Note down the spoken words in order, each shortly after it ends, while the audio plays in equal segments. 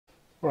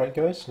Alright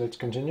guys, let's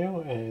continue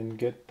and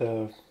get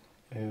the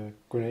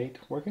grenade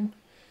working.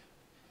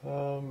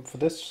 For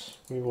this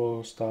we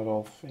will start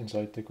off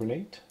inside the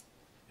grenade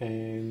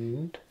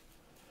and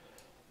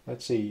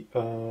let's see,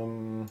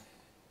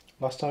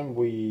 last time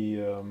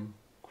we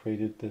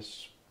created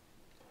this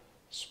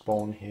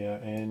spawn here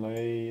and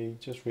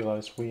I just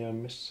realized we are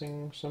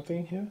missing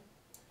something here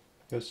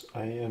because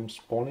I am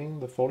spawning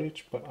the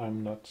foliage but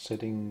I'm not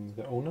setting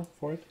the owner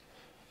for it.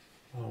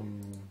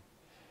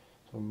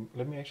 So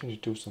let me actually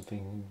do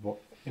something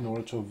in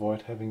order to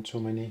avoid having too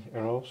many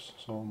arrows.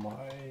 So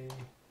my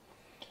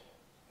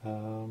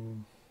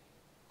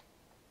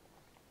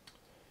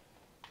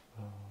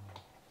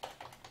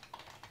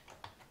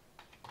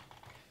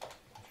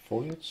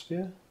foliage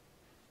sphere.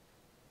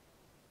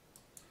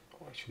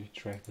 I'll actually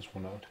drag this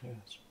one out here.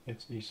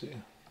 It's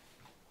easier.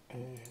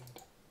 And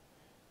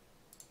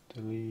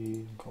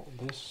delete and call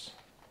this.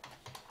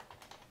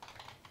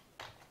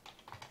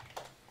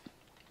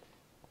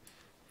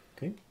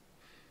 Okay.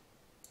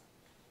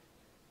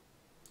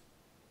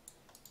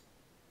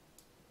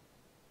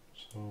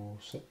 So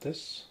set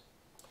this,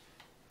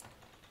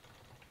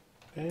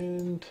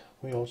 and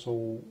we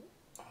also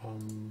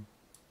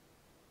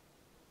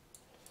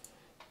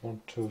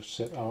want to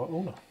set our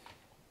owner.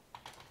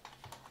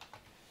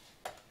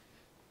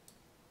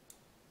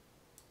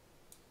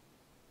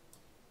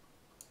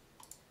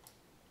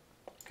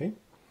 Okay,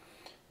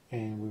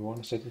 and we want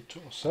to set it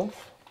to ourselves,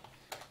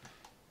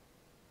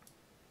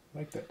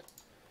 like that.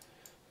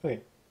 Okay,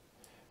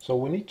 so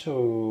we need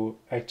to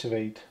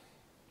activate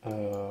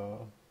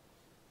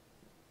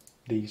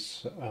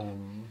these.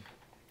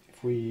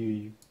 If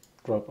we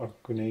drop a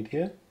grenade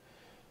here,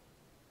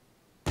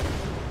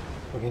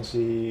 we can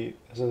see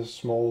there's a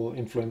small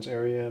influence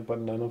area, but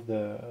none of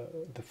the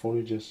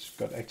foliages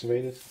got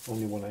activated.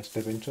 Only when I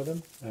step into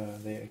them,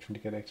 they actually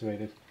get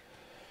activated.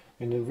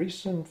 And the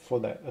reason for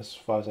that, as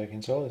far as I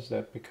can tell, is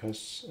that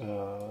because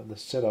the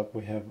setup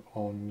we have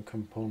on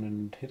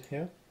component hit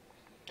here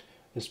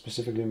is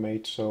specifically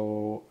made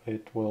so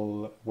it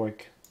will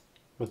work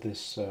with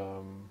this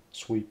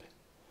sweep.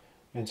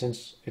 And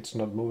since it's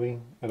not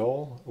moving at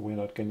all, we're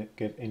not going to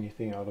get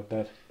anything out of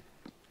that.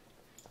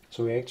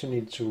 So we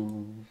actually need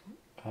to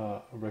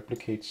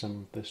replicate some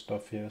of this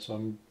stuff here. So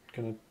I'm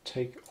going to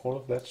take all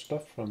of that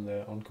stuff from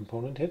the on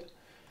component hit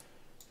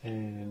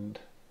and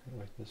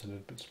make this a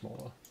little bit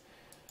smaller.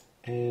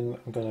 And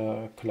I'm going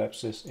to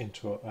collapse this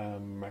into a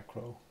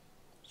macro.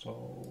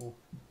 So,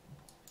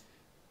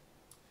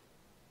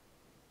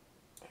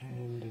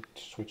 and it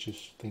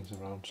switches things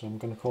around. So I'm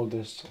going to call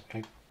this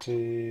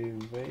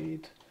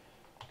activate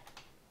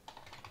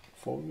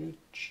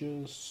foliage,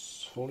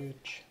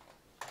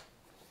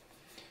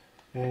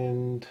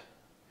 and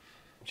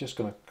I'm just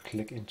gonna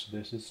click into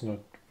this. It's not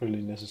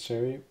really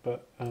necessary,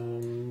 but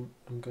I'm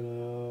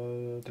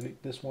gonna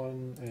delete this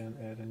one and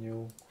add a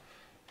new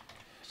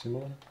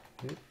similar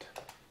hit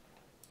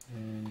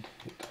and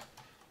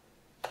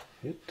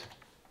hit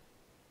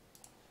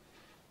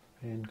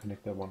and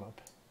connect that one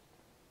up.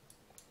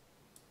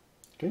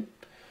 Okay,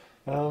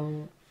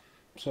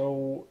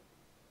 so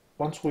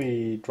once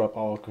we drop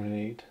our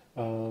grenade,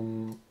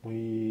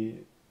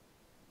 we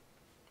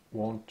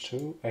want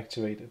to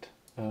activate it.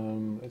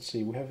 Let's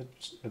see, we have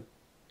a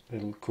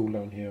little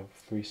cooldown here of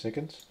 3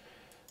 seconds,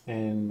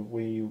 and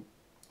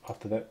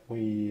after that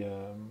we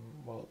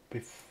well,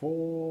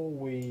 before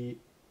we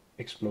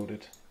explode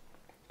it.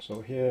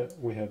 So here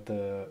we have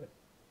the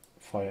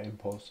fire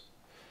impulse.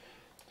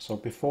 So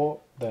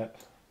before that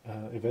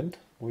event,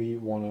 we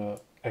want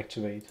to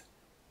activate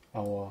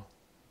our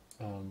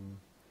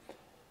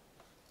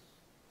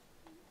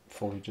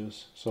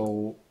foliages.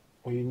 So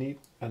we need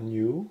a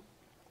new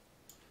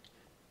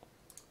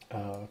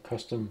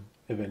custom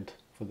event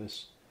for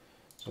this.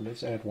 So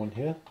let's add one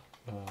here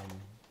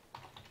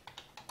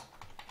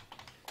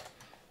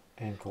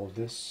and call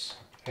this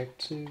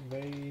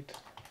activate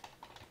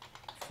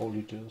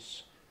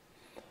foliages.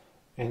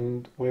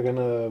 And we're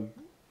gonna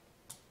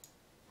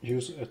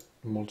use a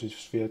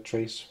multi-sphere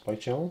trace by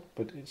channel,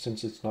 but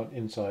since it's not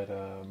inside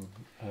an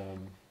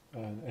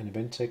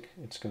event tag,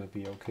 it's gonna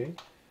be okay.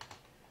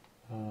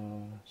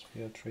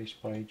 Sphere trace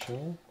by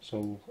channel.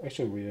 So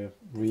actually we are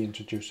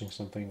reintroducing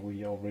something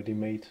we already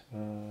made,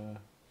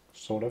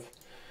 sort of.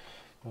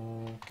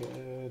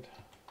 Get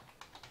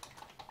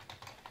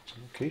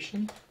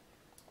location.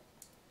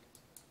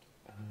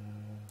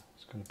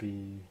 It's going to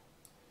be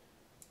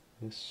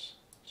this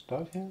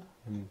start here,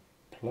 and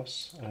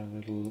plus a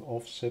little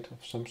offset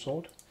of some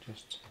sort,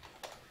 just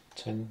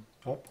 10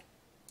 up.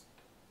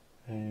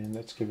 And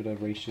let's give it a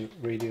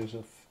radius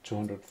of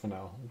 200 for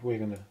now. We're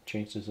going to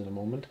change this in a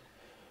moment.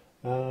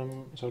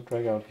 So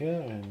drag out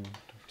here and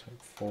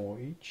type for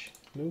each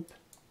loop,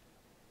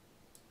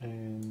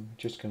 and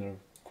just gonna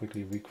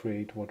quickly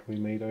recreate what we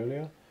made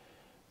earlier.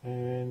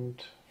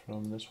 And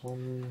from this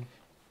one,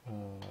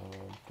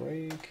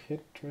 break,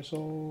 hit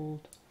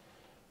result,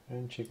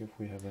 and check if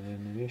we have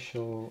an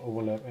initial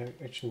overlap.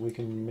 Actually, we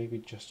can maybe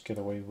just get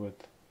away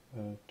with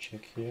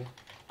check here,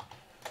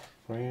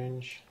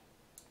 branch,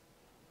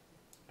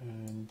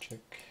 and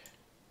check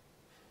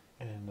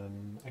and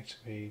then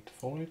activate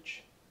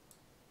foliage,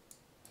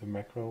 the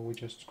macro we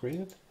just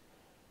created,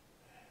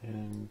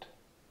 and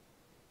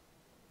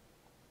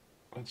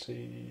let's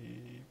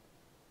see,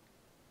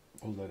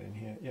 pull that in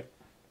here. Yep.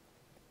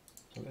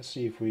 So let's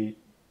see if we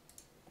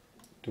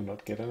do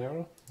not get an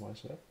error. Why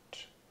is that?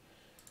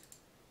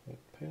 That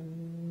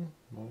pin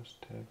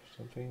must have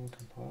something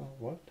compile.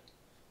 What?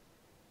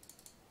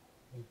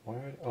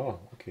 Why? Oh,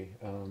 okay.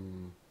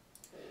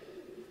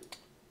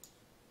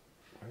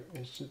 Where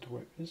is it?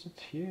 Where is it?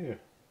 Here.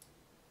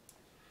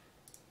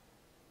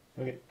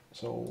 Okay.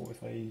 So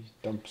if I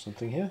dump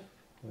something here,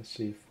 let's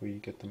see if we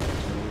get them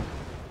activated.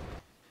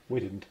 We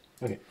didn't.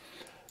 Okay.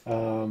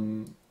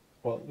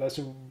 Well, that's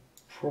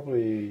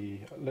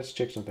probably. Let's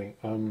check something.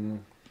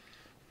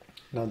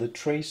 Now the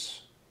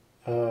trace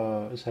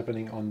is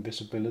happening on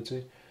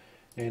visibility,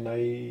 and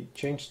I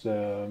changed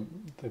the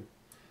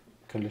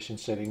collision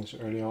settings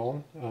earlier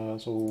on,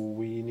 so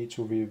we need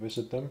to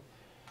revisit them.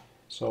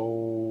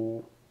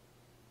 So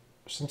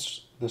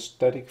since the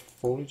static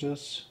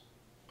foliages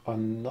are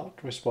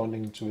not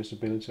responding to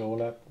visibility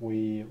overlap,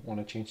 we want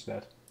to change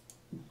that.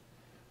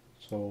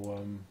 So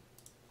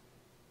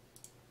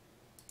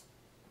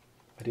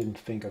I didn't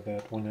think of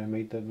that when I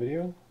made that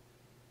video.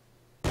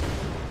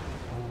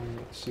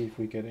 Let's see if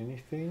we get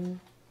anything.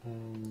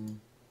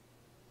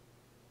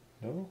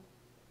 No?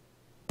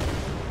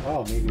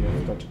 Oh, maybe I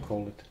forgot to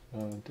call it.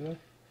 Did I?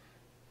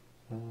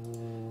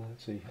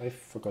 Let's see, I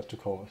forgot to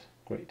call it.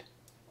 Great.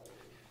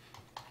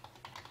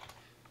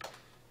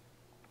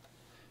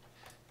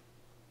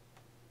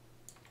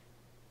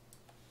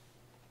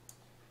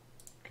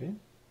 Okay,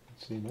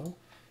 let's see now.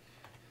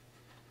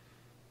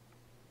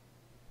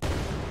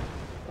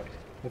 Right,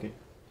 okay.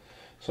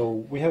 So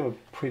we have a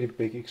pretty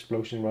big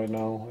explosion right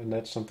now, and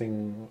that's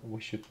something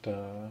we should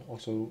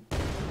also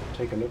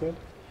take a look at.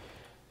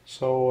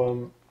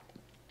 So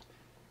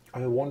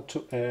I want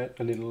to add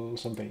a little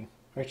something.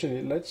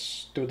 Actually,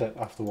 let's do that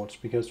afterwards,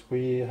 because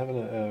we have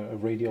a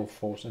radial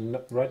force, and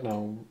right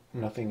now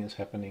nothing is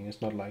happening.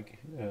 It's not like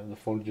the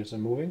foliages are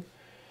moving.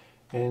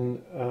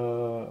 And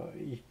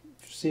you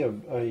see, I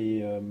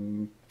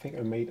think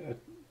I made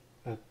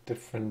a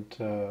different,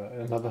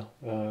 another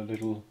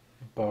little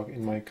bug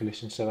in my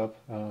collision setup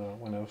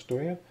when I was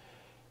doing it.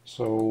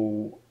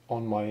 So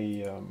on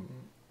my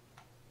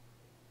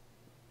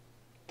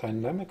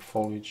dynamic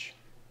foliage,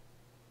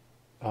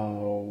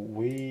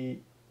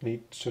 we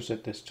need to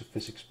set this to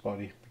physics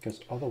body,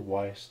 because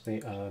otherwise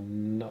they are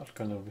not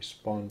going to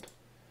respond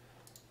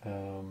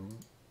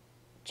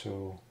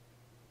to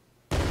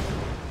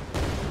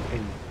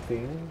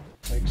anything,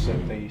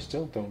 except they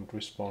still don't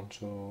respond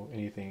to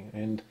anything.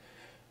 And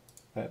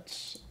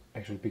that's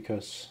actually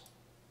because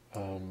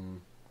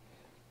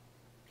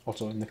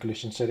also in the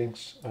collision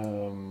settings,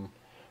 when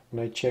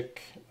I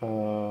check,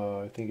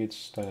 I think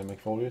it's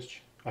dynamic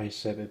foliage, I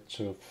set it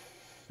to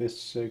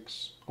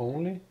physics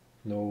only,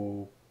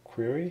 no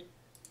query.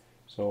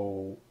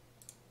 So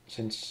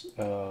since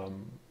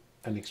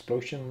an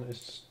explosion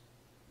is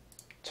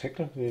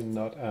technically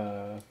not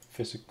a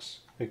physics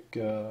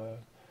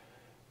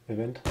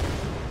event,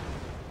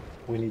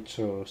 we need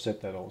to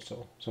set that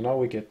also. So now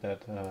we get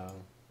that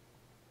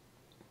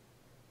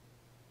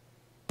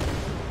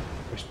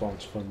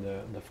response from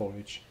the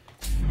foliage.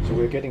 So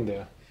we're getting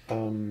there.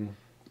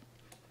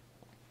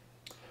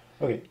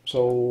 Okay,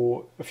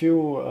 so a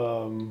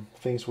few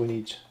things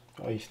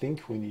I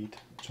think we need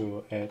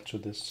to add to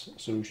this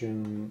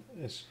solution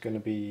is going to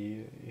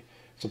be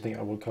something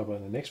I will cover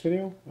in the next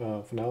video.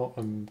 For now,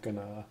 I'm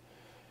gonna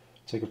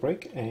take a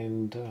break,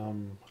 and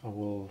I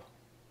will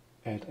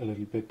add a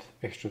little bit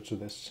extra to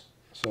this.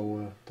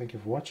 So thank you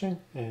for watching,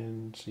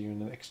 and see you in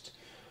the next.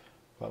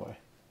 Bye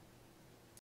bye.